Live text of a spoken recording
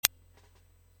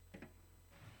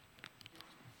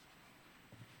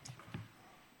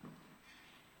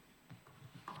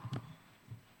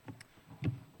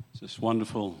Just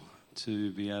wonderful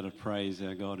to be able to praise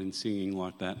our God in singing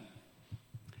like that.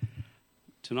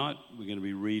 Tonight we're going to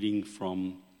be reading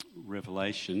from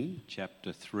Revelation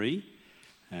chapter 3,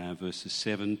 verses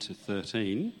 7 to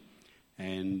 13.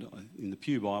 And in the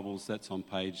Pew Bibles, that's on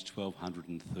page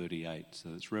 1238. So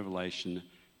it's Revelation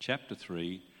chapter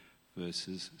 3,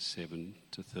 verses 7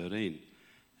 to 13.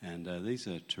 And these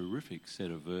are a terrific set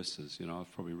of verses. You know,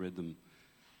 I've probably read them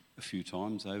a few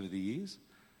times over the years.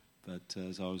 But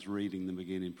as I was reading them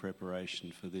again in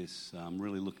preparation for this, I'm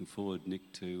really looking forward,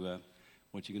 Nick, to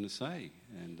what you're going to say.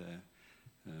 And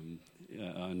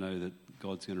I know that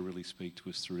God's going to really speak to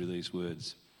us through these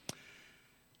words.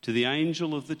 To the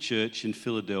angel of the church in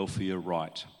Philadelphia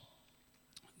write,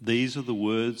 these are the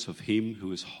words of him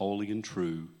who is holy and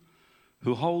true,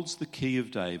 who holds the key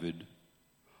of David.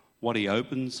 What he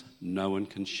opens, no one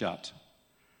can shut,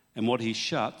 and what he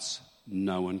shuts,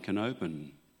 no one can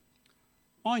open.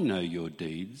 I know your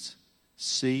deeds.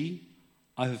 See,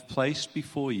 I have placed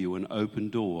before you an open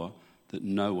door that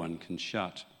no one can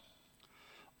shut.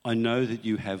 I know that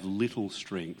you have little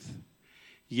strength,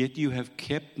 yet you have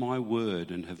kept my word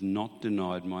and have not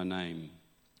denied my name.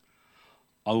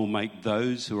 I will make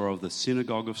those who are of the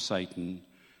synagogue of Satan,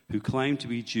 who claim to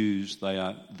be Jews,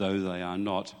 though they are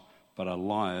not, but are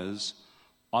liars,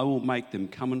 I will make them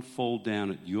come and fall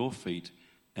down at your feet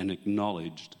and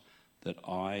acknowledge that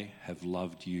I have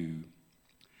loved you.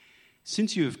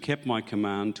 Since you have kept my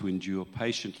command to endure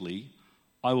patiently,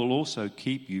 I will also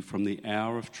keep you from the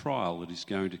hour of trial that is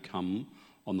going to come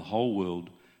on the whole world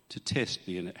to test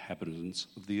the inhabitants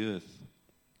of the earth.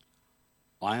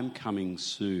 I am coming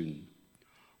soon.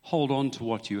 Hold on to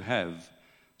what you have,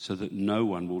 so that no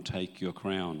one will take your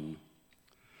crown.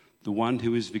 The one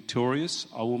who is victorious,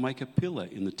 I will make a pillar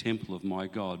in the temple of my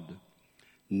God.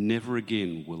 Never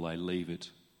again will they leave it.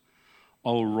 I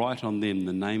will write on them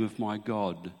the name of my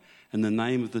God and the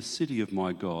name of the city of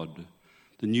my God,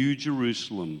 the new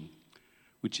Jerusalem,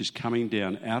 which is coming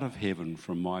down out of heaven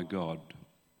from my God.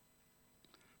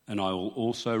 And I will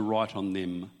also write on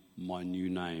them my new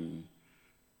name.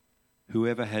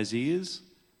 Whoever has ears,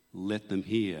 let them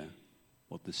hear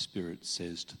what the Spirit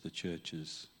says to the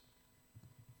churches.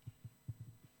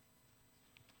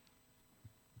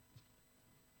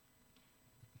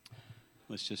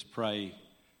 Let's just pray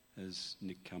as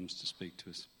Nick comes to speak to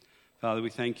us. Father, we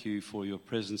thank you for your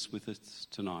presence with us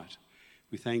tonight.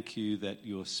 We thank you that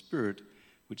your Spirit,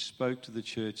 which spoke to the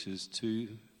churches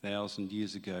 2,000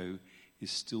 years ago,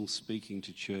 is still speaking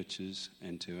to churches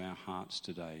and to our hearts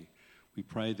today. We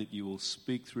pray that you will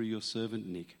speak through your servant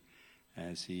Nick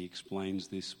as he explains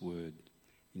this word.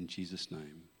 In Jesus'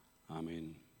 name,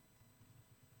 amen.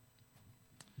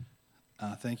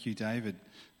 Thank you, David.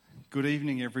 Good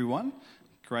evening, everyone.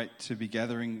 Great to be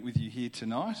gathering with you here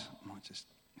tonight. I might just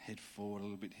head forward a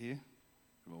little bit here.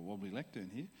 Got a wobbly lectern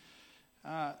here.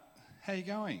 How are you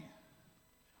going?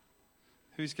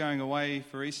 Who's going away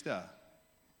for Easter?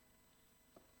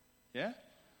 Yeah?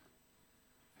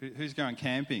 Who's going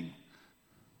camping?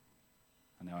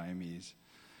 I know Amy is.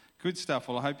 Good stuff.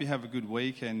 Well, I hope you have a good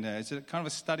week. And is it kind of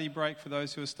a study break for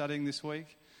those who are studying this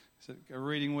week? Is it a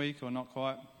reading week or not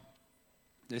quite?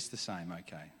 It's the same,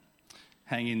 okay.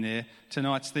 Hang in there.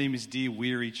 Tonight's theme is Dear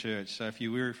Weary Church. So if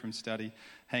you're weary from study,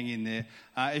 hang in there.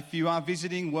 If you are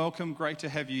visiting, welcome. Great to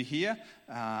have you here.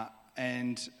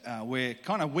 We're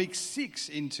kind of week 6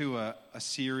 into a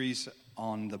series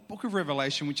on the book of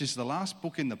Revelation, which is the last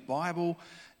book in the Bible,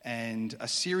 and a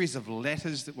series of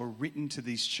letters that were written to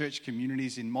these church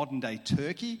communities in modern-day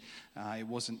Turkey. It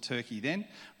wasn't Turkey then,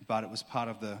 but it was part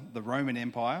of the Roman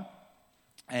Empire.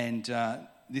 And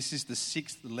this is the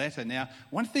 6th letter. Now,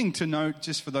 one thing to note,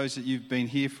 just for those that you've been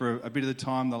here for a bit of the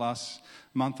time, the last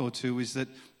month or two, is that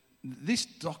this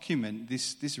document,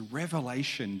 this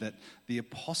revelation that the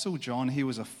Apostle John, he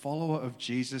was a follower of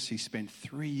Jesus. He spent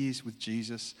 3 years with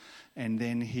Jesus, and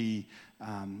then he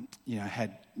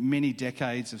had many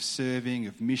decades of serving,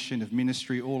 of mission, of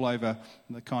ministry all over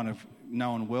the kind of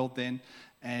known world then.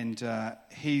 And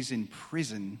he's in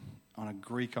prison on a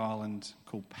Greek island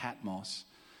called Patmos.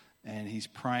 And he's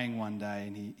praying one day,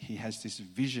 and he has this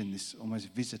vision, this almost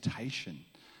visitation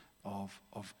of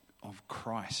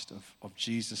Christ, of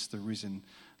Jesus, the risen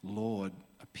Lord,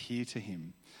 appear to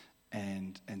him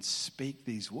and speak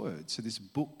these words. So this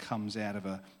book comes out of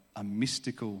a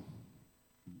mystical,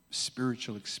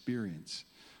 spiritual experience,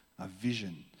 a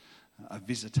vision, a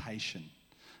visitation.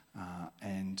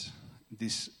 And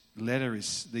these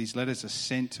letters are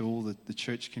sent to all the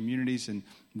church communities and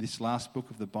this last book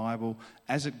of the Bible.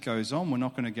 As it goes on, we're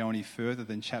not going to go any further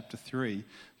than chapter 3,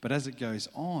 but as it goes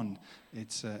on,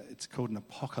 it's called an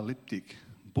apocalyptic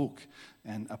book.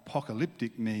 And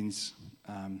apocalyptic means,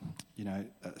 a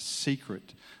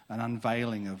secret, an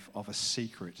unveiling of a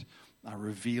secret, a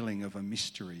revealing of a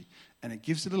mystery. And it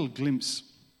gives a little glimpse,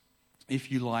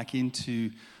 if you like,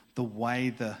 into the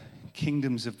way the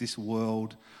kingdoms of this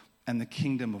world and the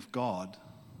kingdom of God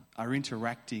are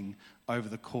interacting over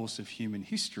the course of human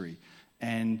history.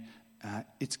 And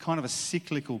it's kind of a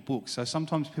cyclical book. So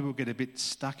sometimes people get a bit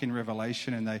stuck in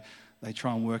Revelation and they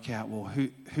try and work out, well,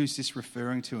 who's this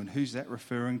referring to and who's that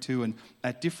referring to? And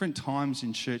at different times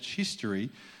in church history,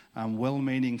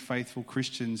 well-meaning, faithful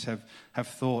Christians have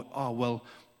thought, oh, well,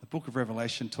 the book of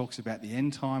Revelation talks about the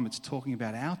end time. It's talking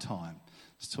about our time.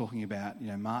 It's talking about,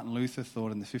 Martin Luther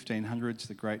thought in the 1500s,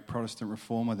 the great Protestant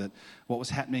reformer, that what was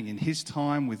happening in his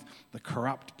time with the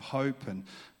corrupt pope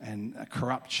and a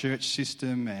corrupt church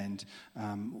system and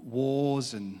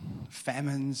wars and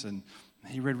famines, and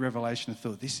he read Revelation and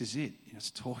thought, this is it.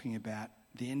 It's talking about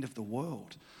the end of the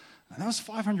world. And that was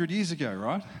 500 years ago,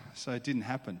 right? So it didn't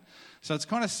happen. So it's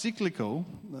kind of cyclical.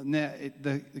 Now,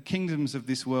 the kingdoms of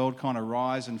this world kind of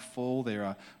rise and fall. There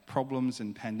are problems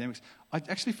and pandemics. I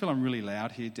actually feel I'm really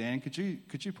loud here, Dan. Could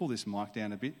you pull this mic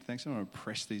down a bit? Thanks. I don't want to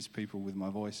oppress these people with my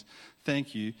voice.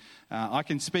 Thank you. I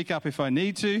can speak up if I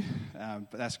need to,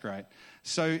 but that's great.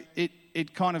 So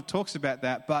it kind of talks about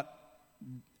that, but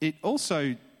it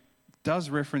also does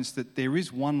reference that there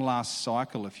is one last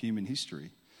cycle of human history.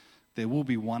 There will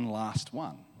be one last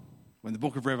one. When the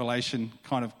book of Revelation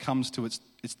kind of comes to its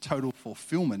total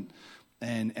fulfillment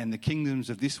and the kingdoms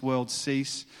of this world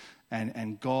cease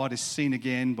and God is seen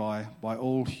again by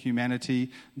all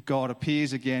humanity, God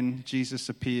appears again, Jesus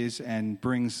appears and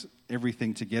brings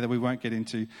everything together. We won't get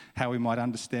into how we might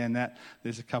understand that.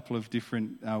 There's a couple of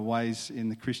different ways in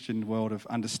the Christian world of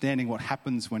understanding what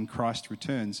happens when Christ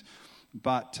returns.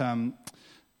 But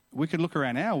we could look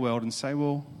around our world and say,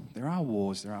 well, there are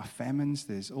wars, there are famines,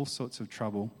 there's all sorts of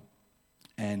trouble,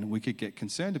 and we could get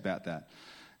concerned about that.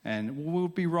 And we'll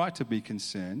be right to be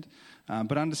concerned,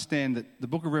 but understand that the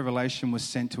book of Revelation was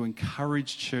sent to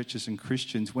encourage churches and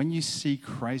Christians. When you see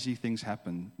crazy things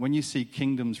happen, when you see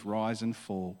kingdoms rise and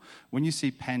fall, when you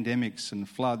see pandemics and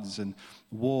floods and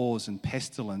wars and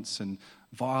pestilence and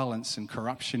violence and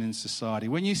corruption in society,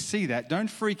 when you see that, don't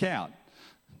freak out.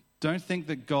 Don't think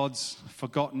that God's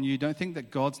forgotten you. Don't think that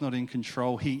God's not in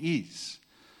control. He is.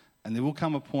 And there will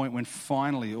come a point when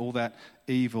finally all that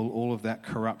evil, all of that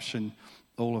corruption,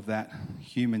 all of that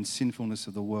human sinfulness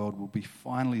of the world will be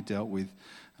finally dealt with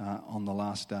on the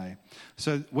last day.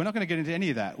 So we're not going to get into any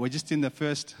of that. We're just in the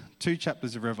first 2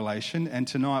 chapters of Revelation. And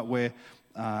tonight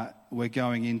we're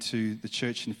going into the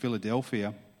church in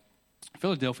Philadelphia.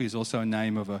 Philadelphia is also a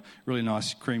name of a really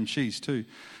nice cream cheese too.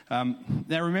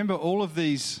 Now remember, all of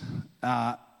these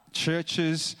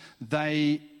churches,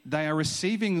 they are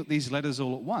receiving these letters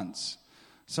all at once.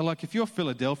 So like if you're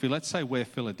Philadelphia, let's say we're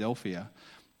Philadelphia,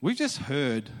 we've just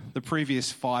heard the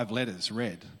previous 5 letters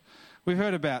read. We've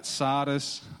heard about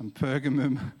Sardis and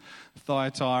Pergamum,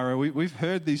 Thyatira. We've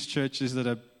heard these churches that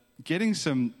are getting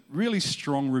some really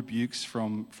strong rebukes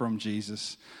from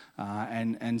Jesus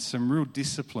and some real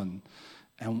discipline.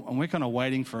 And we're kind of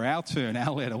waiting for our turn,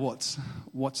 our letter.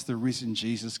 What's the risen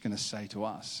Jesus going to say to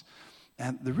us?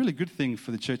 And the really good thing for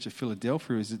the church of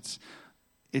Philadelphia is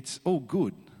it's all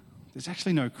good. There's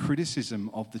actually no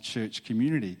criticism of the church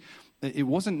community. It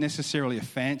wasn't necessarily a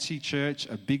fancy church,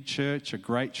 a big church, a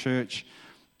great church,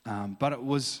 but it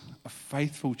was a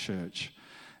faithful church.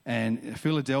 And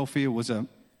Philadelphia was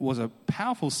a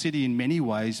powerful city in many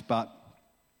ways, but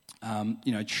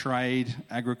trade,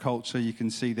 agriculture, you can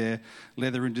see there,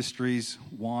 leather industries,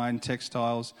 wine,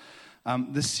 textiles.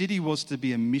 The city was to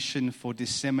be a mission for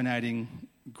disseminating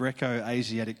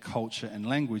Greco-Asiatic culture and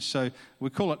language. So we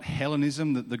call it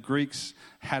Hellenism, that the Greeks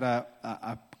had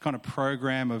a kind of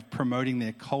program of promoting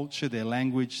their culture, their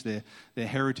language, their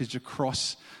heritage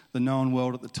across the known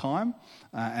world at the time.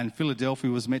 And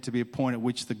Philadelphia was meant to be a point at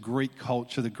which the Greek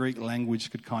culture, the Greek language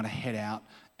could kind of head out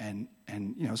and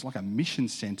it was like a mission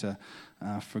center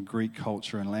for Greek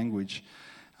culture and language.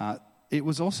 It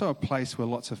was also a place where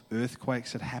lots of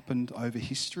earthquakes had happened over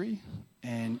history.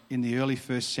 And in the early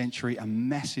 1st century, a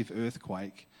massive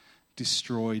earthquake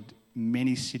destroyed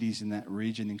many cities in that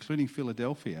region, including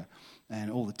Philadelphia. And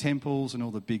all the temples and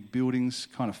all the big buildings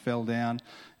kind of fell down.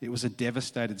 It was a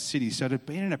devastated city. So it had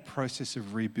been in a process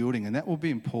of rebuilding, and that will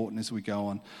be important as we go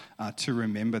on to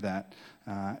remember that.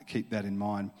 Keep that in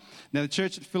mind. Now, the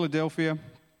church at Philadelphia,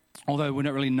 although we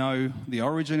don't really know the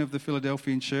origin of the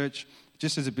Philadelphian church,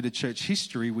 just as a bit of church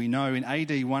history, we know in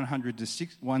AD 100 to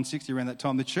 160, around that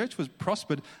time, the church was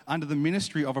prospered under the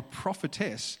ministry of a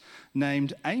prophetess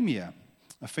named Amia.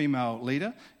 a female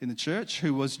leader in the church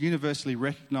who was universally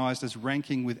recognized as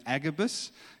ranking with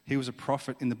Agabus. He was a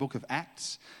prophet in the book of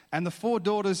Acts. And the 4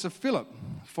 daughters of Philip,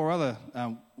 4 other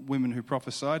women who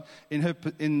prophesied, in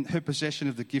her possession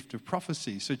of the gift of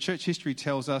prophecy. So church history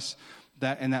tells us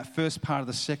that in that first part of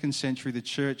the 2nd century, the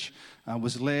church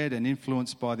was led and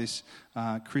influenced by this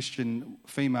Christian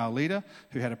female leader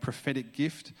who had a prophetic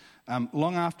gift.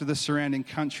 Long after the surrounding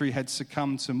country had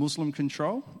succumbed to Muslim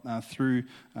control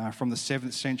from the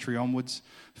 7th century onwards,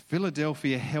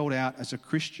 Philadelphia held out as a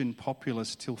Christian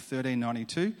populace till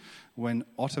 1392 when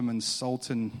Ottoman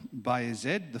Sultan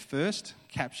Bayezid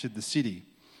I captured the city.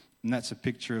 And that's a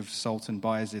picture of Sultan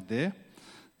Bayezid there.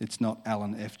 It's not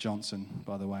Alan F. Johnson,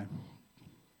 by the way.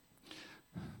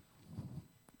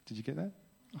 Did you get that?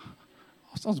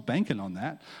 I was banking on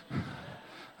that.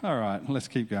 All right, let's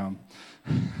keep going.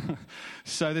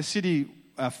 So the city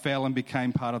fell and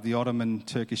became part of the Ottoman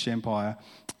Turkish Empire,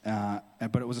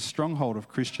 but it was a stronghold of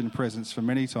Christian presence for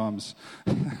many times.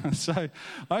 So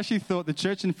I actually thought the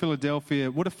church in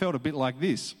Philadelphia would have felt a bit like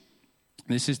this.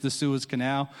 This is the Suez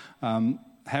Canal.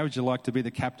 How would you like to be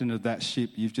the captain of that ship?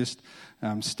 You've just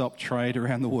stopped trade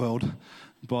around the world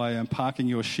by parking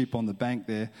your ship on the bank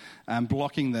there and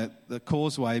blocking the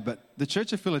causeway. But the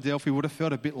Church of Philadelphia would have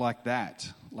felt a bit like that,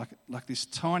 like this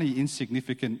tiny,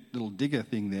 insignificant little digger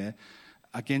thing there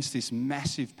against this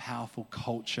massive, powerful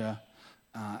culture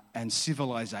and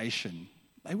civilization.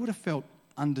 They would have felt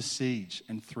under siege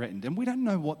and threatened. And we don't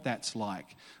know what that's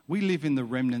like. We live in the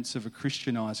remnants of a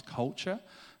Christianized culture.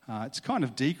 It's kind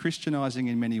of de-Christianizing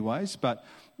in many ways, but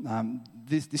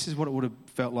this is what it would have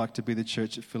felt like to be the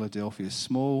church at Philadelphia.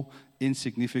 Small,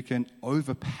 insignificant,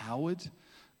 overpowered,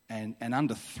 and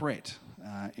under threat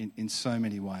in so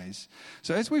many ways.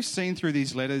 So as we've seen through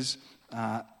these letters,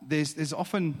 there's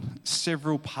often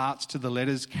several parts to the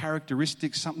letters,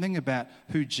 characteristics, something about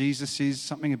who Jesus is,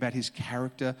 something about his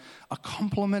character, a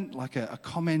compliment, like a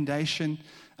commendation,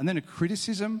 and then a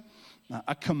criticism,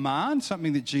 a command,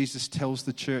 something that Jesus tells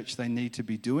the church they need to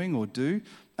be doing or do,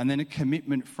 and then a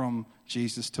commitment from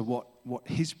Jesus to what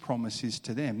his promise is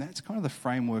to them. That's kind of the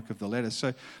framework of the letter.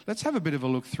 So let's have a bit of a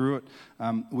look through it.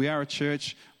 We are a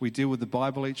church. We deal with the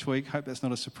Bible each week. Hope that's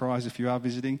not a surprise if you are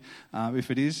visiting.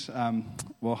 If it is,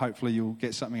 well, hopefully you'll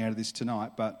get something out of this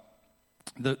tonight. But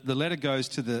the letter goes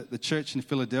to the church in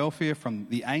Philadelphia from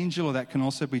the angel, or that can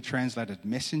also be translated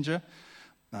messenger.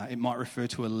 It might refer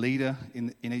to a leader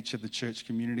in each of the church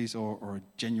communities or a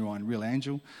genuine, real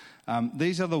angel.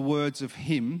 These are the words of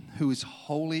him who is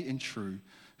holy and true,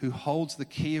 who holds the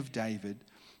key of David.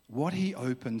 What he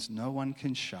opens, no one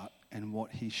can shut, and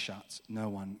what he shuts, no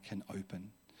one can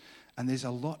open. And there's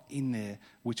a lot in there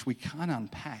which we can't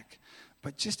unpack,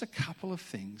 but just a couple of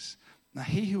things. Now,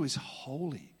 he who is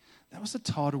holy, that was the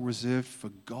title reserved for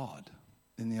God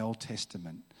in the Old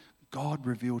Testament. God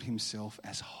revealed himself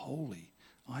as holy.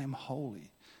 I am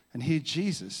holy. And here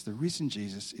Jesus, the risen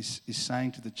Jesus, is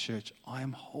saying to the church, I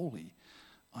am holy.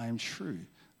 I am true.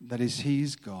 That is, he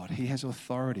is God. He has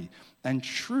authority. And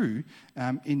true,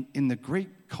 in the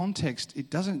Greek context,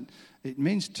 it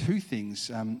means two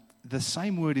things. The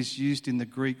same word is used in the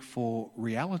Greek for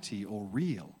reality or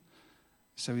real.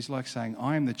 So he's like saying,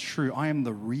 I am the true, I am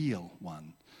the real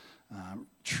one.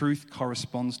 Truth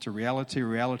corresponds to reality.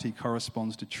 Reality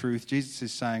corresponds to truth. Jesus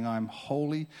is saying, I am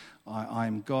holy. I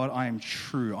am God. I am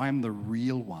true. I am the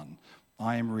real one.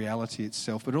 I am reality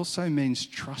itself. But it also means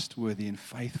trustworthy and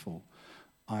faithful.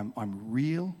 I'm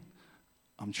real.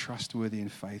 I'm trustworthy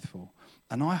and faithful.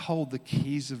 And I hold the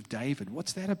keys of David.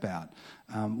 What's that about?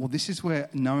 Well, this is where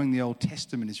knowing the Old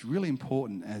Testament is really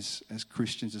important as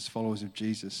Christians, as followers of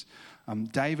Jesus.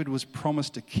 David was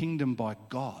promised a kingdom by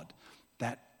God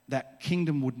that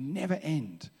kingdom would never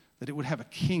end, that it would have a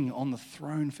king on the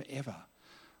throne forever.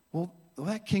 Well,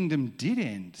 that kingdom did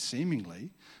end, seemingly,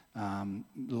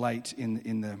 late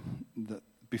in the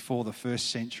before the 1st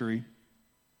century,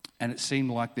 and it seemed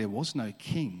like there was no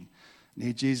king. And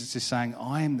here Jesus is saying,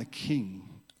 I am the king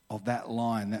of that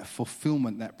line, that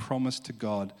fulfillment, that promise to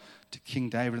God, to King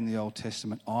David in the Old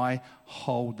Testament. I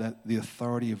hold the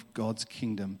authority of God's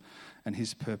kingdom and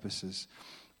his purposes.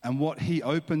 And what he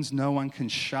opens, no one can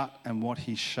shut, and what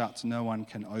he shuts, no one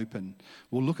can open.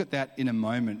 We'll look at that in a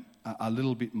moment a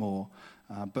little bit more.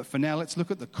 But for now, let's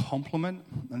look at the compliment,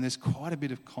 and there's quite a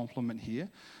bit of compliment here.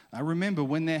 Remember,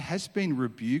 when there has been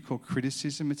rebuke or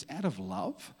criticism, it's out of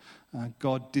love.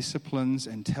 God disciplines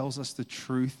and tells us the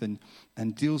truth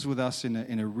and deals with us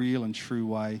in a real and true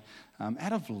way,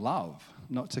 out of love,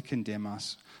 not to condemn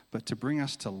us, but to bring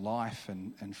us to life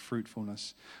and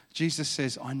fruitfulness. Jesus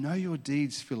says, I know your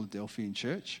deeds, Philadelphian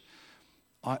church.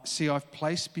 I've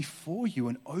placed before you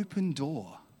an open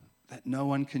door that no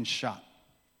one can shut.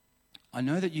 I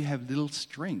know that you have little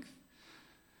strength,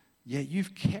 yet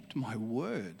you've kept my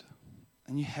word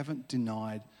and you haven't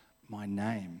denied my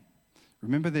name.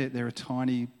 Remember, they're a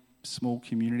tiny, small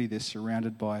community. They're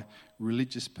surrounded by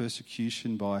religious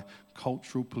persecution, by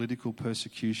cultural, political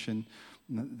persecution.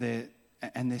 They're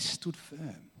stood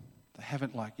firm. They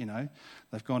haven't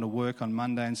they've gone to work on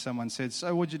Monday and someone said,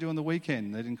 "So what'd you do on the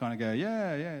weekend?" They didn't kind of go,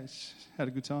 yeah, had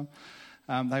a good time.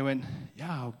 They went,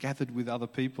 I gathered with other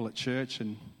people at church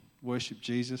and worshipped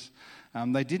Jesus.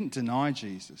 They didn't deny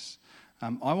Jesus.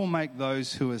 I will make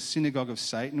those who are synagogue of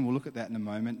Satan, we'll look at that in a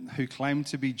moment, who claim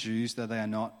to be Jews, though they are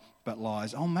not, but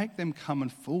lies. I'll make them come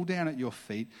and fall down at your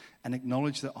feet and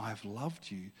acknowledge that I have loved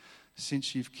you,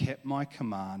 since you've kept my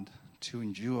command to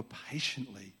endure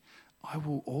patiently. I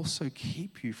will also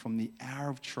keep you from the hour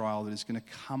of trial that is going to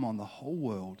come on the whole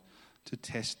world to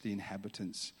test the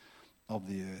inhabitants of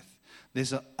the earth.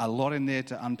 There's a lot in there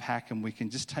to unpack, and we can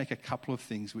just take a couple of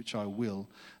things, which I will.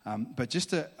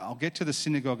 I'll get to the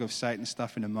synagogue of Satan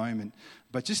stuff in a moment.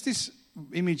 But just this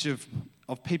image of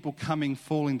people coming,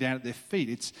 falling down at their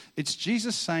feet. It's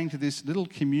Jesus saying to this little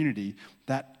community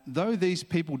that though these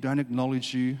people don't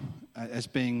acknowledge you as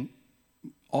being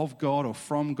of God or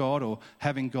from God or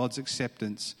having God's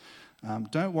acceptance,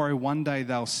 don't worry, one day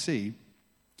they'll see.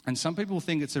 And some people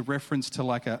think it's a reference to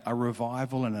like a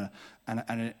revival and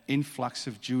an influx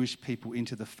of Jewish people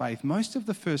into the faith. Most of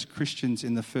the first Christians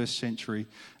in the first century,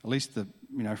 at least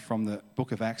from the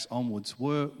book of Acts onwards,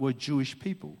 were Jewish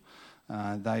people.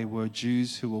 They were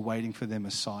Jews who were waiting for their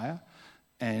Messiah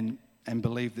and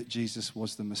believed that Jesus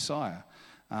was the Messiah.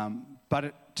 But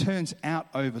it turns out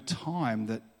over time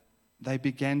that they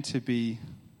began to be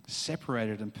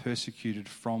separated and persecuted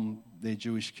from their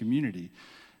Jewish community.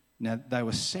 Now, they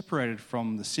were separated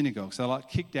from the synagogues. They were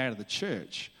kicked out of the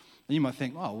church. And you might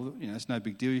think, it's no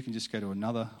big deal. You can just go to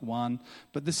another one.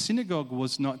 But the synagogue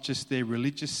was not just their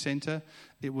religious center.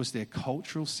 It was their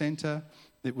cultural center.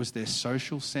 It was their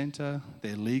social center,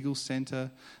 their legal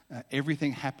center.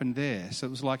 Everything happened there. So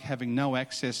it was like having no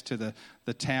access to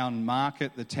the town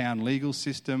market, the town legal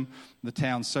system, the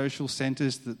town social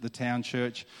centers, the town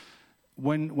church.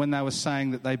 When they were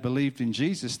saying that they believed in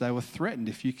Jesus, they were threatened.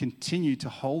 If you continue to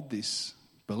hold this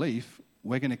belief,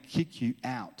 we're going to kick you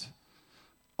out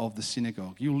of the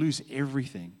synagogue. You'll lose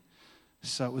everything.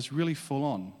 So it was really full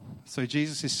on. So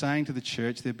Jesus is saying to the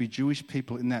church, there'd be Jewish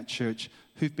people in that church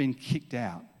who've been kicked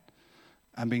out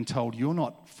and being told, you're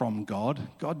not from God.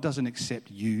 God doesn't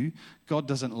accept you. God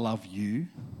doesn't love you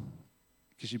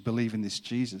because you believe in this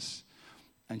Jesus.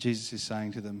 And Jesus is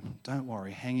saying to them, don't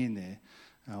worry, hang in there.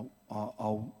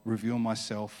 I'll reveal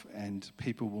myself and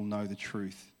people will know the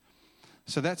truth.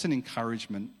 So that's an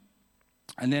encouragement.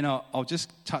 And then I'll just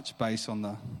touch base on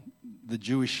the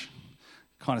Jewish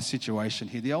kind of situation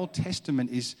here. The Old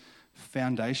Testament is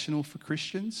foundational for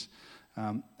Christians,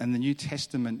 and the New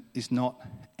Testament is not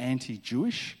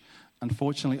anti-Jewish.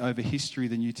 Unfortunately, over history,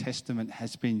 the New Testament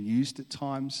has been used at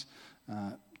times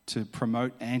to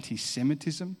promote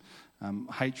anti-Semitism,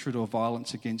 hatred or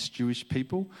violence against Jewish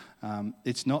people.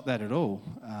 It's not that at all.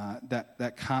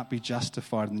 That can't be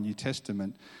justified in the New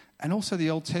Testament. And also the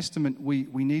Old Testament, we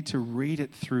need to read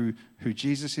it through who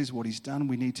Jesus is, what he's done.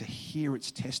 We need to hear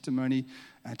its testimony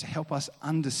to help us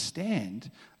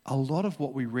understand a lot of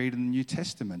what we read in the New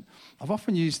Testament. I've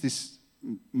often used this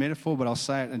metaphor, but I'll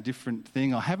say it in a different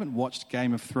thing. I haven't watched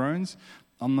Game of Thrones.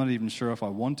 I'm not even sure if I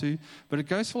want to. But it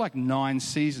goes for 9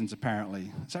 seasons,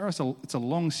 apparently. So it's a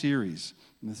long series.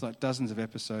 And there's dozens of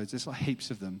episodes. There's heaps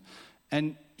of them.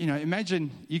 And,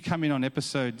 imagine you come in on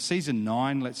season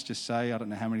 9, let's just say. I don't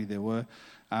know how many there were.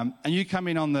 And you come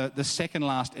in on the second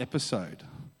last episode.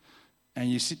 And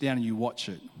you sit down and you watch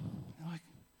it. You're like,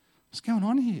 what's going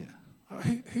on here?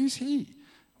 Who's he?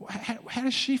 How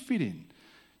does she fit in?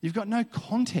 You've got no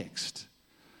context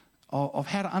of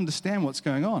how to understand what's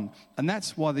going on. And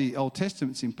that's why the Old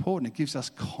Testament's important. It gives us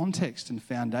context and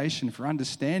foundation for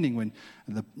understanding when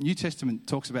the New Testament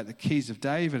talks about the keys of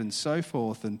David and so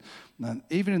forth. And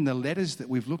even in the letters that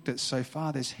we've looked at so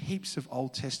far, there's heaps of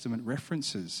Old Testament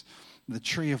references. The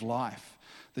tree of life,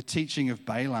 the teaching of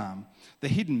Balaam, the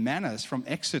hidden manners from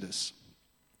Exodus.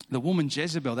 The woman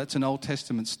Jezebel, that's an Old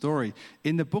Testament story.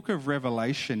 In the book of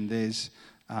Revelation, there's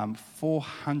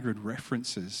 400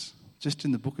 references just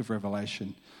in the book of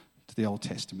Revelation to the Old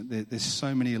Testament. There's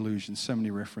so many allusions, so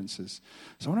many references.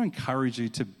 So I want to encourage you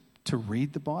to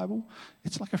read the Bible.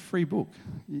 It's like a free book.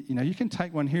 You can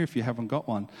take one here if you haven't got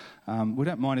one. We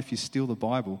don't mind if you steal the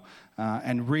Bible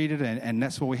and read it, and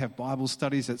that's why we have Bible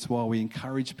studies. That's why we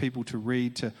encourage people to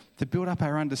read, to build up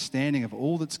our understanding of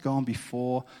all that's gone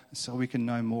before so we can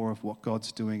know more of what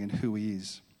God's doing and who he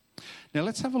is. Now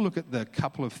let's have a look at the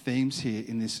couple of themes here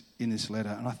in this letter,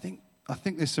 and I think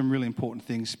there's some really important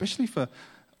things, especially for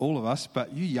all of us,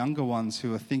 but you younger ones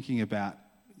who are thinking about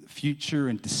future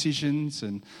and decisions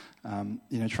and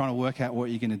trying to work out what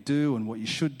you're going to do and what you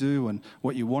should do and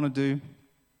what you want to do.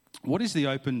 What is the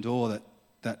open door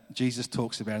that Jesus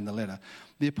talks about in the letter?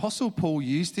 The Apostle Paul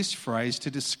used this phrase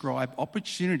to describe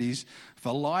opportunities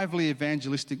for lively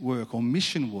evangelistic work or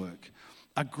mission work.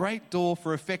 A great door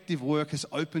for effective work has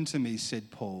opened to me,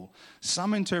 said Paul.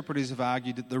 Some interpreters have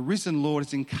argued that the risen Lord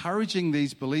is encouraging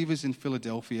these believers in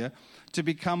Philadelphia to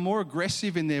become more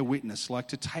aggressive in their witness, like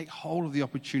to take hold of the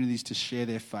opportunities to share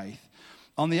their faith.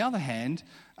 On the other hand,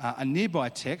 a nearby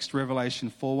text, Revelation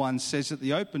 4:1, says that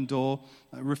the open door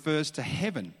refers to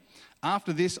heaven.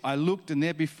 After this, I looked, and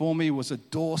there before me was a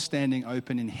door standing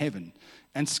open in heaven.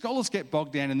 And scholars get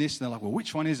bogged down in this, and they're like, well,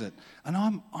 which one is it? And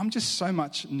I'm just so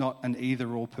much not an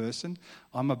either-or person.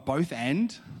 I'm a both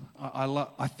and.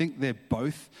 I think they're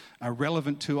both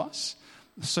relevant to us.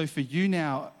 So for you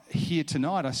now here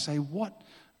tonight, I say, what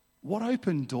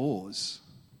open doors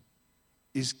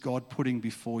is God putting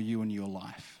before you in your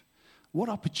life? What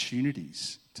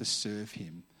opportunities to serve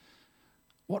him?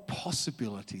 What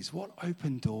possibilities, what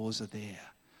open doors are there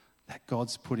that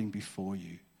God's putting before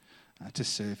you to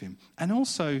serve him? And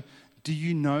also, do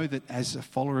you know that as a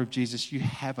follower of Jesus, you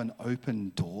have an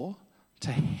open door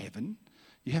to heaven?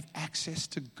 You have access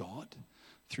to God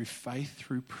through faith,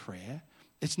 through prayer.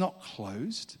 It's not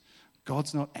closed.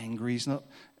 God's not angry. He's not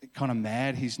kind of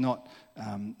mad. He's not,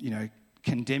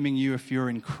 condemning you if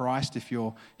you're in Christ, if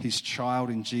you're his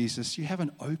child in Jesus. You have an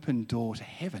open door to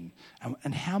heaven.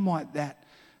 And how might that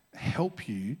help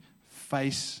you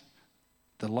face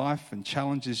the life and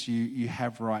challenges you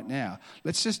have right now?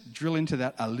 Let's just drill into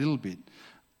that a little bit.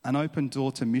 An open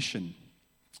door to mission.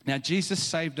 Now, Jesus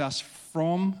saved us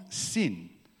from sin.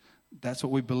 That's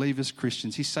what we believe as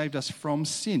Christians. He saved us from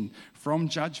sin, from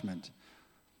judgment.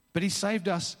 But he saved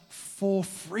us for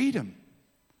freedom,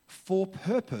 for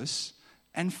purpose,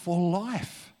 and for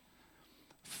life.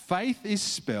 Faith is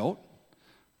spelt,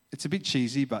 it's a bit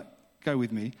cheesy, but go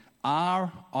with me,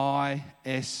 R-I-S-K.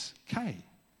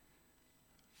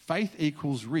 Faith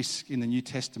equals risk in the New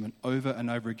Testament over and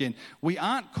over again. We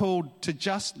aren't called to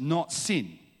just not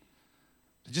sin,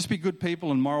 to just be good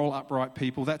people and moral, upright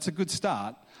people. That's a good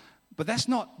start. But that's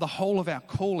not the whole of our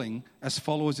calling as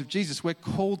followers of Jesus. We're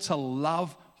called to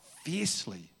love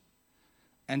fiercely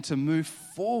and to move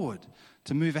forward,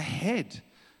 to move ahead,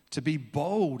 to be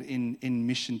bold in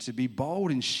mission, to be bold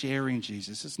in sharing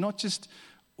Jesus. It's not just,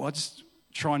 just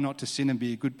try not to sin and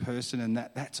be a good person and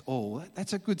that's all.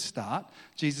 That's a good start.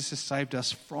 Jesus has saved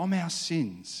us from our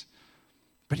sins,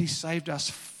 but he saved us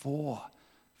for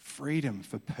freedom,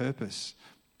 for purpose,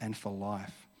 and for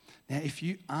life. Now, if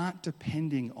you aren't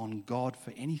depending on God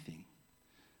for anything,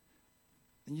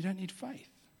 then you don't need faith.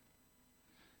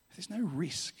 If there's no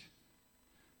risk,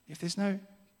 if there's no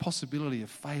possibility of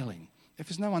failing, if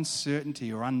there's no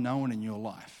uncertainty or unknown in your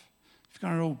life, if you've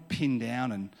got it all pinned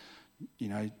down and,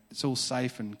 it's all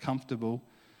safe and comfortable,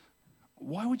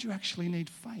 why would you actually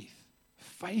need faith?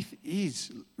 Faith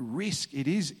is risk. It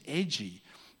is edgy.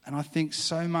 And I think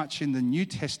so much in the New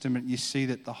Testament you see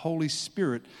that the Holy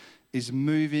Spirit is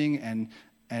moving and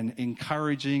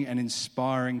encouraging and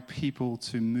inspiring people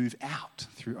to move out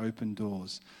through open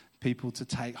doors, people to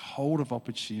take hold of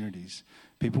opportunities,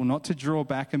 people not to draw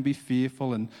back and be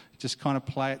fearful and just kind of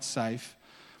play it safe,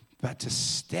 but to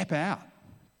step out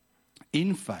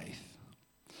in faith.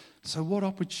 So what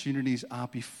opportunities are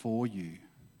before you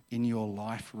in your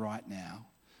life right now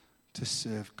to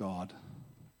serve God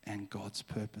and God's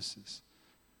purposes?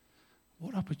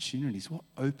 What opportunities, what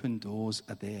open doors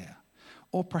are there?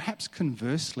 Or perhaps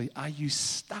conversely, are you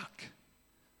stuck?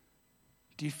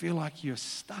 Do you feel like you're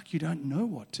stuck? You don't know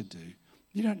what to do.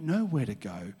 You don't know where to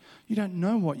go. You don't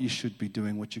know what you should be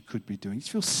doing, what you could be doing. You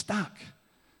feel stuck.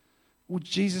 Well,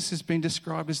 Jesus has been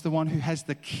described as the one who has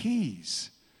the keys,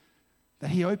 that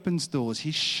he opens doors,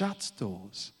 he shuts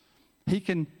doors. He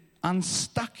can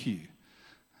unstuck you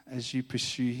as you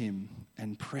pursue him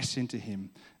and press into him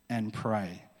and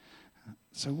pray.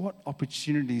 So what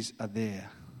opportunities are there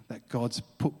that God's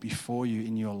put before you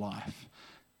in your life?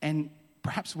 And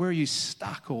perhaps where are you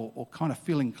stuck or kind of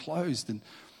feeling closed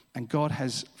and God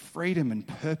has freedom and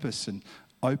purpose and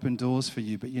open doors for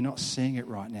you, but you're not seeing it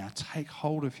right now. Take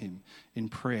hold of him in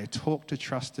prayer. Talk to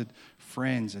trusted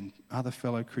friends and other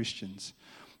fellow Christians.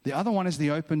 The other one is the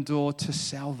open door to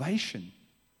salvation.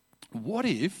 What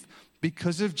if,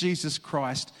 because of Jesus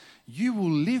Christ, you will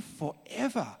live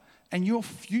forever and your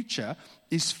future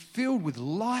is filled with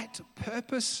light,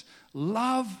 purpose,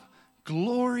 love,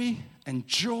 glory, and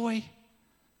joy?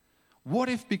 What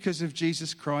if because of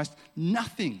Jesus Christ,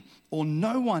 nothing or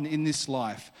no one in this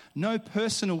life, no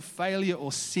personal failure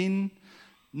or sin,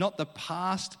 not the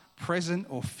past, present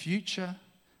or future,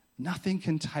 nothing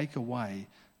can take away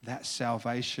that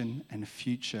salvation and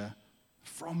future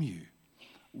from you?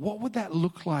 What would that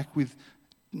look like with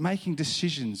making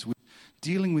decisions, with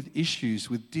dealing with issues,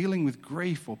 with dealing with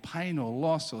grief or pain or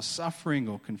loss or suffering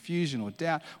or confusion or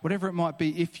doubt, whatever it might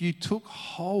be, if you took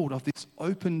hold of this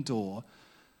open door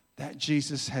that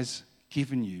Jesus has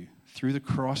given you through the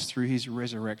cross, through his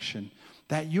resurrection,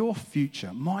 that your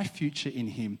future, my future in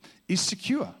him, is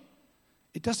secure.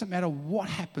 It doesn't matter what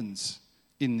happens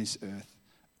in this earth.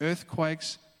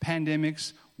 Earthquakes,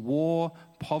 pandemics, war,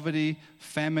 poverty,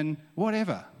 famine,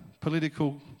 whatever,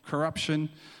 political corruption,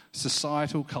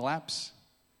 societal collapse.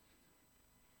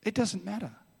 It doesn't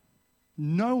matter.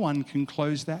 No one can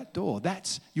close that door.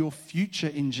 That's your future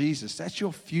in Jesus. That's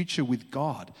your future with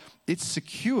God. It's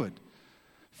secured,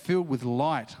 filled with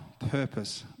light,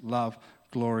 purpose, love,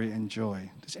 glory, and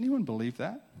joy. Does anyone believe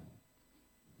that?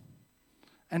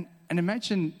 And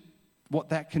imagine what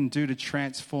that can do to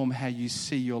transform how you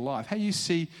see your life, how you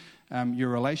see your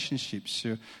relationships,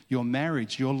 your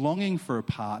marriage, your longing for a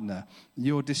partner,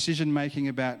 your decision-making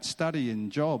about study and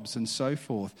jobs and so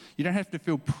forth. You don't have to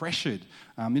feel pressured.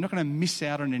 You're not going to miss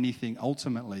out on anything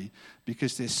ultimately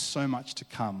because there's so much to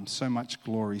come, so much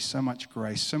glory, so much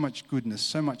grace, so much goodness,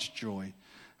 so much joy.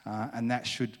 And that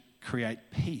should create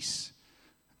peace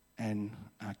and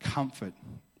comfort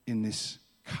in this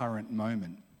current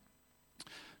moment.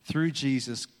 Through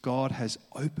Jesus, God has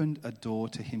opened a door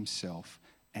to himself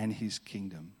and his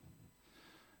kingdom.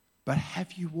 But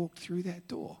have you walked through that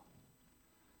door?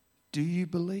 Do you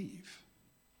believe?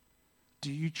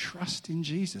 Do you trust in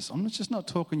Jesus? I'm just not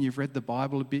talking you've read the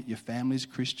Bible a bit, your family's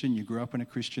Christian, you grew up in a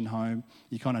Christian home,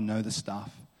 you kind of know the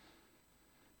stuff.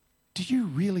 Do you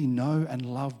really know and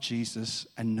love Jesus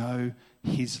and know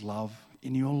his love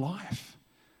in your life?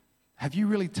 Have you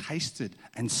really tasted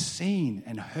and seen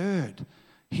and heard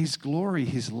his glory,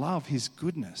 his love, his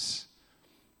goodness?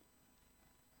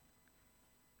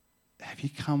 Have you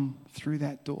come through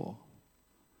that door?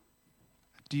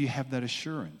 Do you have that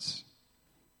assurance?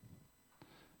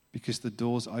 Because the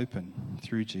door's open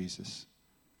through Jesus.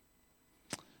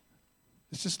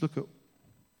 Let's just look at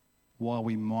why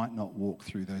we might not walk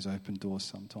through those open doors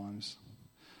sometimes.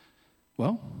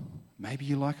 Well, maybe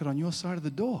you like it on your side of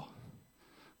the door.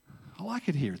 I like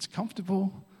it here. It's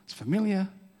comfortable. It's familiar.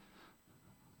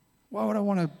 Why would I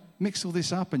want to mix all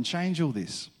this up and change all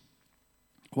this?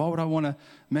 Why would I want to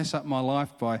mess up my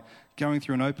life by going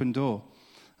through an open door?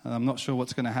 I'm not sure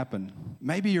what's going to happen.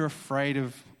 Maybe you're afraid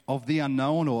of the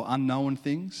unknown or unknown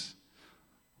things.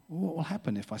 What will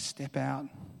happen if I step out,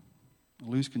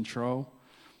 lose control?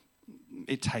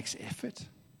 It takes effort.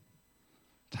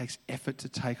 It takes effort to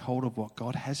take hold of what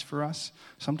God has for us.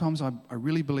 Sometimes I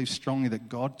really believe strongly that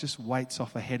God just waits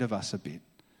off ahead of us a bit.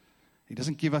 He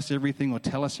doesn't give us everything or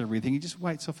tell us everything. He just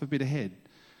waits off a bit ahead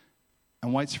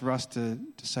and waits for us to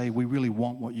say, we really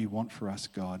want what you want for us,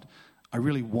 God. I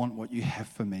really want what you have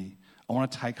for me. I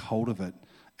want to take hold of it.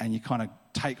 And you kind of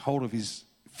take hold of his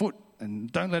foot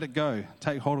and don't let it go.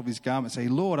 Take hold of his garment. Say,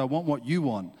 Lord, I want what you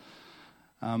want.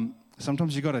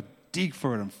 Sometimes you've got to dig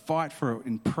for it and fight for it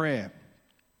in prayer.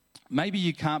 Maybe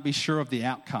you can't be sure of the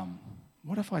outcome.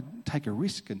 What if I take a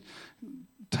risk and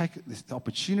take this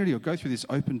opportunity or go through this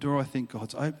open door I think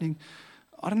God's opening?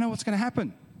 I don't know what's going to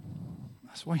happen.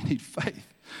 That's why you need faith.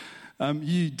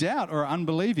 You doubt or are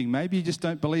unbelieving. Maybe you just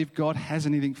don't believe God has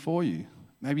anything for you.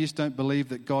 Maybe you just don't believe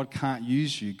that God can't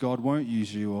use you, God won't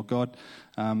use you, or God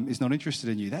is not interested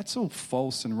in you. That's all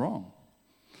false and wrong.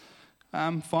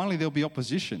 Finally, there'll be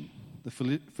opposition.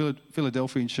 The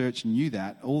Philadelphian church knew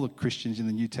that. All the Christians in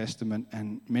the New Testament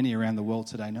and many around the world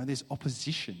today know there's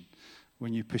opposition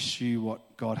when you pursue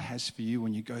what God has for you,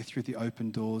 when you go through the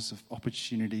open doors of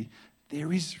opportunity.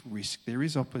 There is risk, there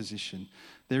is opposition,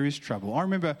 there is trouble. I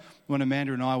remember when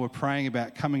Amanda and I were praying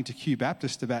about coming to Kew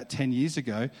Baptist about 10 years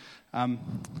ago,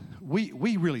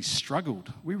 we really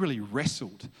struggled. We really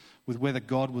wrestled with whether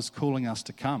God was calling us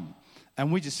to come.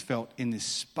 And we just felt in this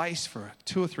space for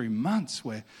 2 or 3 months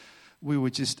where we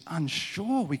were just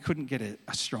unsure. We couldn't get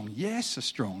a strong yes, a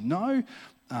strong no.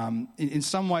 In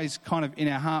some ways, kind of in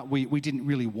our heart, we didn't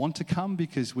really want to come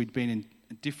because we'd been in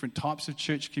different types of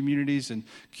church communities, and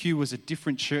Kew was a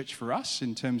different church for us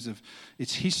in terms of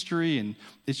its history and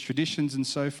its traditions and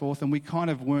so forth, and we kind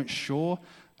of weren't sure.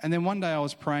 And then one day I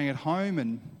was praying at home,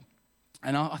 and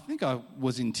I think I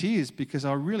was in tears because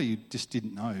I really just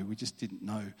didn't know. We just didn't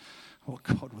know what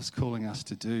God was calling us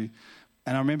to do.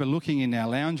 And I remember looking in our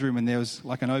lounge room and there was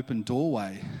like an open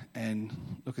doorway. And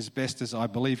look, as best as I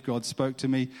believe God spoke to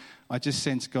me, I just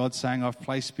sensed God saying, I've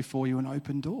placed before you an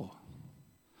open door.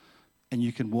 And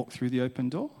you can walk through the open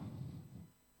door,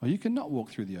 or you can not walk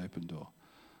through the open door.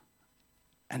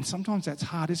 And sometimes that's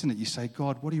hard, isn't it? You say,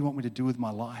 God, what do you want me to do with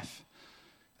my life?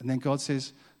 And then God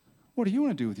says, what do you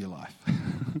want to do with your life?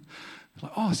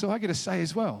 Like, oh, so I get a say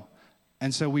as well.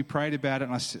 And so we prayed about it,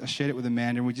 and I shared it with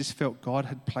Amanda, and we just felt God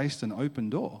had placed an open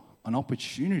door, an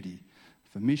opportunity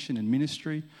for mission and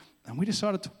ministry, and we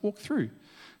decided to walk through.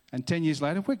 And 10 years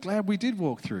later, we're glad we did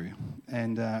walk through,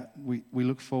 and we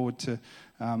look forward to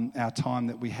our time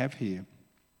that we have here.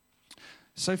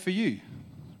 So for you,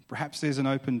 perhaps there's an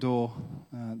open door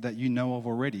that you know of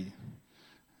already.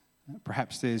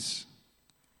 Perhaps there's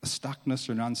a stuckness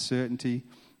or an uncertainty.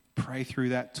 Pray through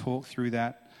that, talk through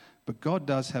that. But God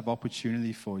does have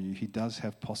opportunity for you. He does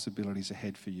have possibilities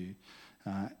ahead for you.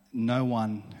 No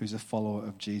one who's a follower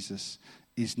of Jesus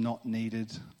is not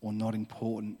needed or not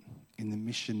important in the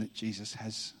mission that Jesus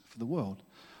has for the world.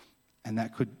 And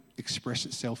that could express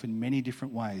itself in many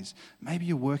different ways. Maybe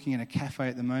you're working in a cafe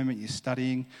at the moment, you're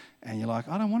studying, and you're like,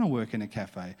 I don't want to work in a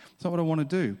cafe. It's not what I want to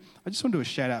do. I just want to do a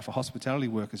shout out for hospitality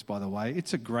workers, by the way.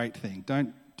 It's a great thing.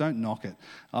 Don't knock it.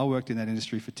 I worked in that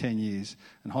industry for 10 years,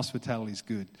 and hospitality is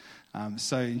good.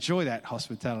 So enjoy that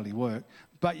hospitality work.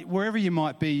 But wherever you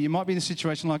might be in a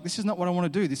situation like, this is not what I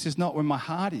want to do. This is not where my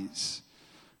heart is.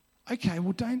 Okay,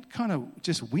 well, don't kind of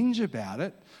just whinge about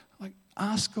it. Like,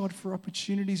 ask God for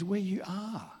opportunities where you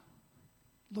are.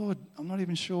 Lord, I'm not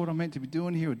even sure what I'm meant to be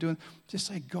doing here or doing. Just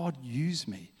say, God, use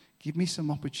me. Give me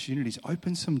some opportunities.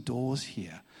 Open some doors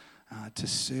here to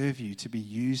serve you, to be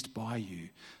used by you.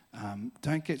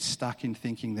 Don't get stuck in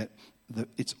thinking that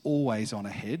it's always on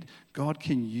ahead. God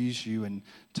can use you and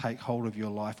take hold of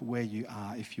your life where you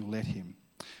are if you let him.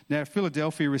 Now,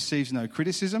 Philadelphia receives no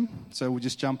criticism, so we'll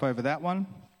just jump over that one.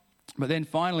 But then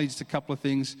finally, just a couple of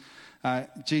things.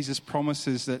 Jesus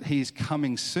promises that he is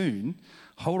coming soon.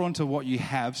 Hold on to what you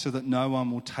have so that no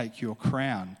one will take your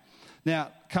crown.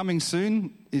 Now, coming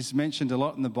soon is mentioned a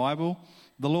lot in the Bible.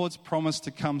 The Lord's promise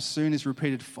to come soon is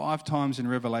repeated 5 times in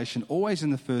Revelation, always in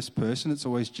the first person. It's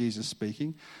always Jesus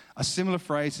speaking. A similar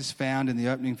phrase is found in the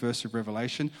opening verse of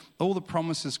Revelation. All the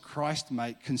promises Christ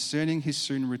makes concerning his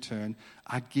soon return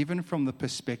are given from the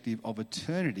perspective of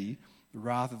eternity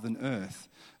rather than earth.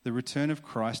 The return of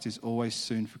Christ is always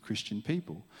soon for Christian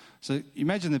people. So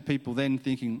imagine the people then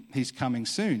thinking he's coming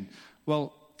soon.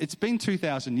 Well, it's been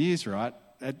 2,000 years, right?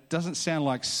 It doesn't sound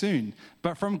like soon.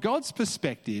 But from God's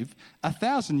perspective,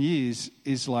 1,000 years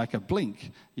is like a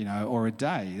blink, or a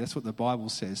day. That's what the Bible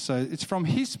says. So it's from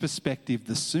his perspective,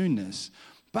 the soonness.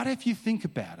 But if you think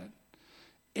about it,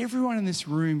 everyone in this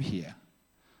room here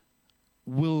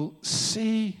will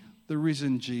see the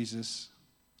risen Jesus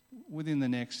within the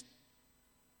next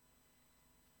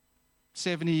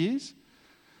 70 years,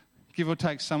 give or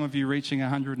take some of you reaching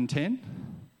 110.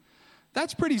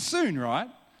 That's pretty soon, right?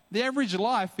 The average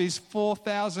life is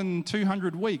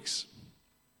 4,200 weeks.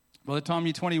 By the time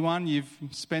you're 21, you've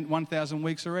spent 1,000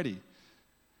 weeks already.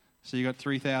 So you got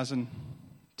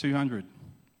 3,200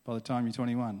 by the time you're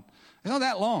 21. It's not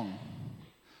that long.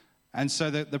 And so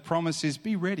the promise is,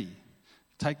 be ready.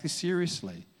 Take this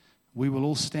seriously. We will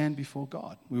all stand before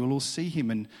God. We will all see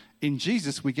him. And in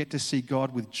Jesus, we get to see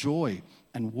God with joy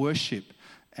and worship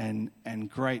and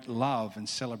great love and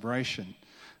celebration.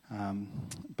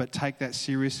 But take that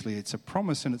seriously. It's a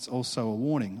promise and it's also a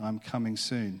warning. I'm coming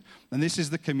soon. And this is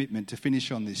the commitment to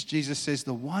finish on this. Jesus says,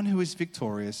 the one who is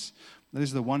victorious, that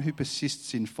is the one who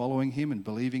persists in following him and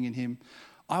believing in him,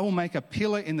 I will make a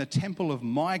pillar in the temple of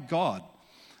my God.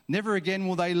 Never again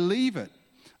will they leave it.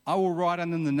 I will write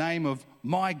on them the name of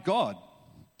my God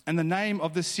and the name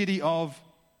of the city of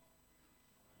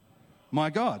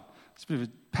my God. There's a bit of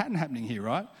a pattern happening here,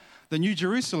 right? The New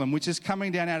Jerusalem, which is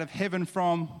coming down out of heaven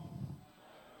from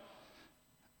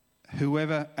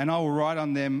whoever, and I will write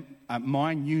on them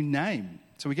my new name.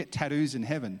 So we get tattoos in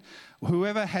heaven.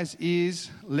 Whoever has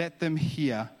ears, let them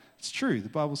hear. It's true, the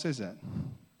Bible says that.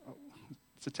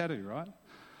 It's a tattoo, right?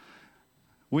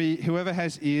 Whoever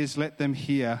has ears, let them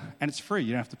hear, and it's free,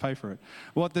 you don't have to pay for it,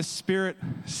 what the Spirit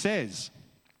says.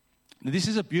 Now, this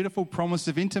is a beautiful promise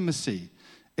of intimacy.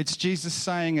 It's Jesus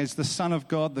saying, as the Son of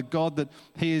God, the God that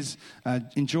he has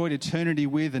enjoyed eternity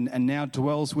with and now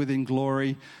dwells with in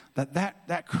glory,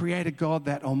 that creator God,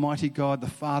 that almighty God, the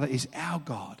Father, is our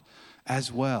God.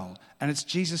 as well. And it's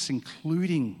Jesus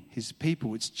including his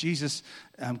people. It's Jesus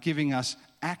giving us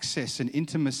access and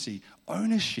intimacy,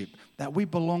 ownership, that we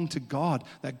belong to God,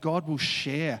 that God will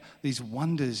share these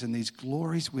wonders and these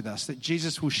glories with us, that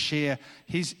Jesus will share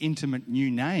his intimate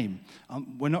new name.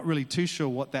 We're not really too sure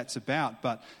what that's about,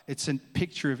 but it's a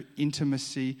picture of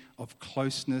intimacy, of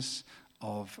closeness,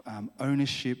 of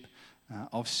ownership,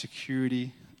 of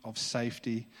security, of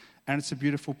safety, and it's a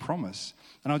beautiful promise.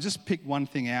 And I'll just pick one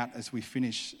thing out as we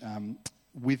finish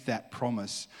with that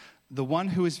promise. The one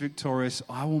who is victorious,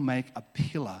 I will make a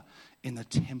pillar in the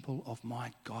temple of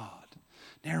my God.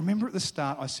 Now remember at the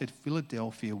start I said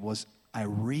Philadelphia was a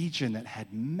region that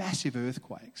had massive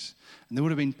earthquakes. And there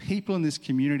would have been people in this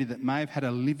community that may have had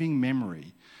a living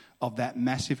memory of that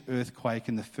massive earthquake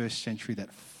in the first century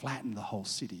that flattened the whole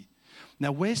city.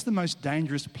 Now where's the most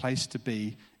dangerous place to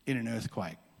be in an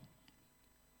earthquake?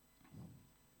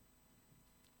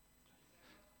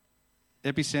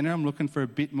 Epicenter, I'm looking for a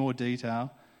bit more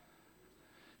detail.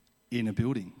 In a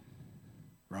building,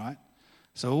 right?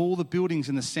 So all the buildings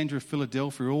in the center of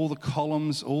Philadelphia, all the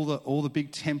columns, all the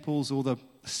big temples, all the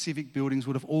civic buildings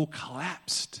would have all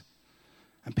collapsed.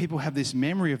 And people have this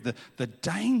memory of the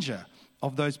danger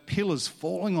of those pillars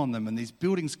falling on them and these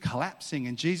buildings collapsing.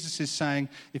 And Jesus is saying,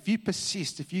 if you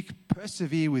persist, if you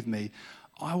persevere with me,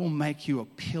 I will make you a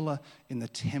pillar in the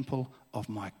temple of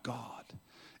my God.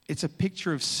 It's a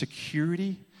picture of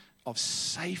security, of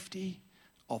safety,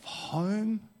 of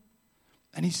home.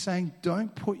 And he's saying,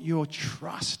 don't put your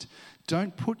trust,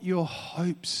 don't put your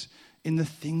hopes in the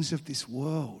things of this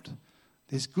world.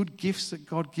 There's good gifts that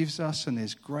God gives us and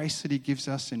there's grace that he gives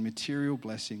us in material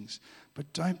blessings.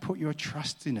 But don't put your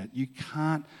trust in it. You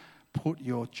can't put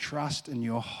your trust and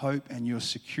your hope and your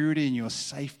security and your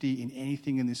safety in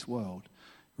anything in this world.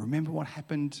 Remember what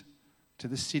happened to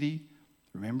the city?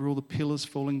 Remember all the pillars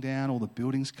falling down, all the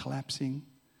buildings collapsing?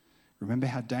 Remember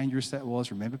how dangerous that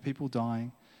was? Remember people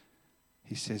dying?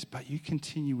 He says, but you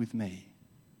continue with me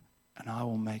and I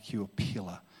will make you a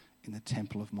pillar in the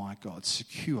temple of my God,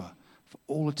 secure for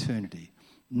all eternity.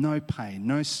 No pain,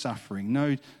 no suffering,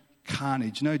 no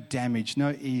carnage, no damage,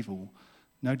 no evil,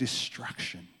 no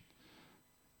destruction.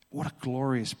 What a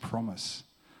glorious promise.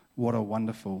 What a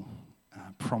wonderful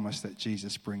promise that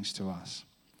Jesus brings to us.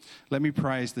 Let me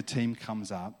pray as the team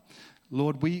comes up.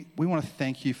 Lord, we want to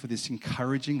thank you for this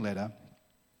encouraging letter.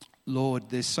 Lord,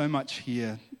 there's so much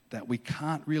here that we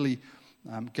can't really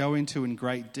go into in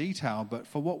great detail, but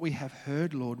for what we have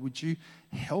heard, Lord, would you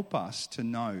help us to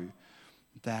know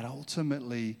that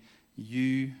ultimately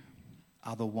you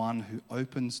are the one who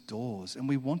opens doors, and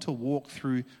we want to walk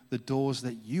through the doors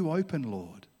that you open,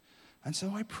 Lord. And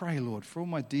so I pray, Lord, for all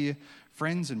my dear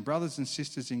friends and brothers and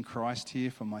sisters in Christ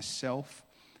here, for myself,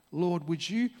 Lord, would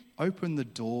you open the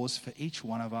doors for each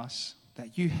one of us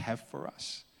that you have for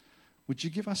us? Would you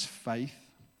give us faith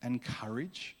and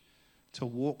courage to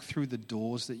walk through the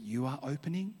doors that you are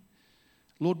opening?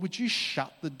 Lord, would you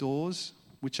shut the doors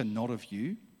which are not of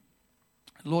you?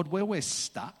 Lord, where we're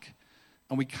stuck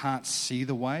and we can't see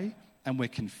the way and we're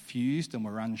confused and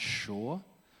we're unsure,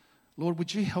 Lord,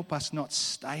 would you help us not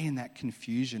stay in that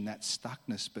confusion, that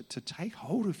stuckness, but to take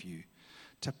hold of you,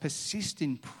 to persist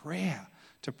in prayer,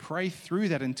 to pray through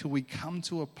that until we come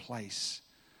to a place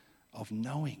of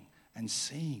knowing and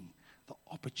seeing the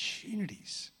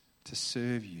opportunities to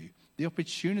serve you, the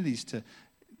opportunities to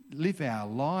live our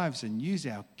lives and use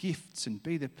our gifts and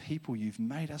be the people you've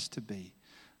made us to be.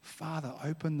 Father,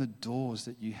 open the doors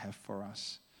that you have for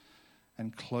us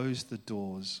and close the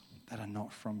doors that are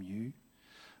not from you.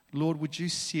 Lord, would you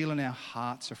seal in our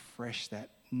hearts afresh that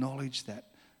knowledge that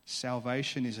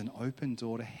salvation is an open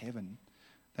door to heaven,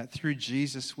 that through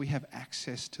Jesus we have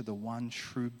access to the one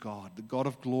true God, the God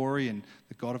of glory and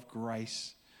the God of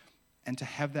grace, and to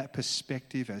have that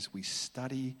perspective as we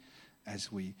study,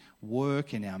 as we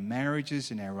work in our marriages,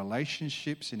 in our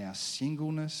relationships, in our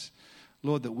singleness,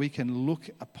 Lord, that we can look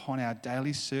upon our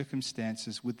daily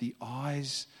circumstances with the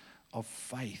eyes of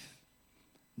faith,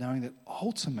 knowing that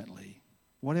ultimately,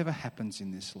 whatever happens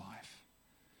in this life,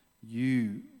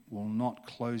 you will not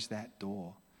close that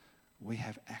door. We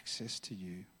have access to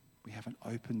you. We have an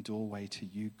open doorway to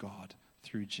you, God,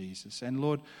 through Jesus. And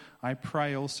Lord, I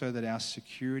pray also that our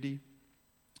security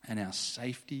and our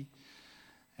safety,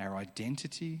 our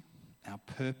identity, our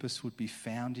purpose would be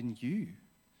found in you.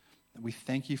 We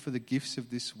thank you for the gifts of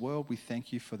this world. We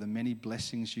thank you for the many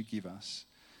blessings you give us.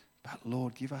 But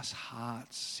Lord, give us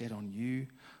hearts set on you,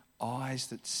 eyes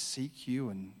that seek you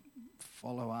and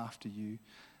follow after you,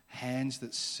 hands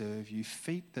that serve you,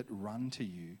 feet that run to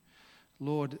you.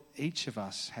 Lord, each of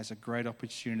us has a great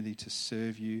opportunity to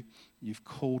serve you. You've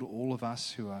called all of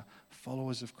us who are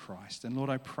followers of Christ. And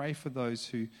Lord, I pray for those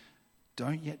who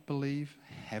don't yet believe,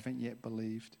 haven't yet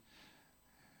believed,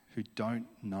 who don't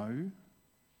know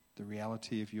the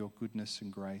reality of your goodness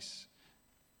and grace,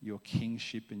 your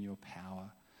kingship and your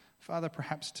power. Father,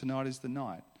 perhaps tonight is the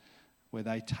night where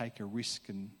they take a risk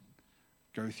and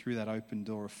go through that open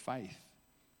door of faith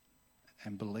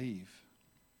and believe.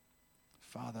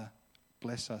 Father,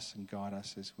 bless us and guide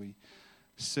us as we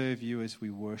serve you, as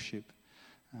we worship.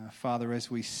 Father,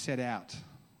 as we set out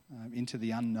into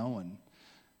the unknown,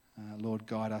 Lord,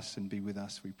 guide us and be with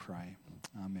us, we pray.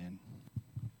 Amen.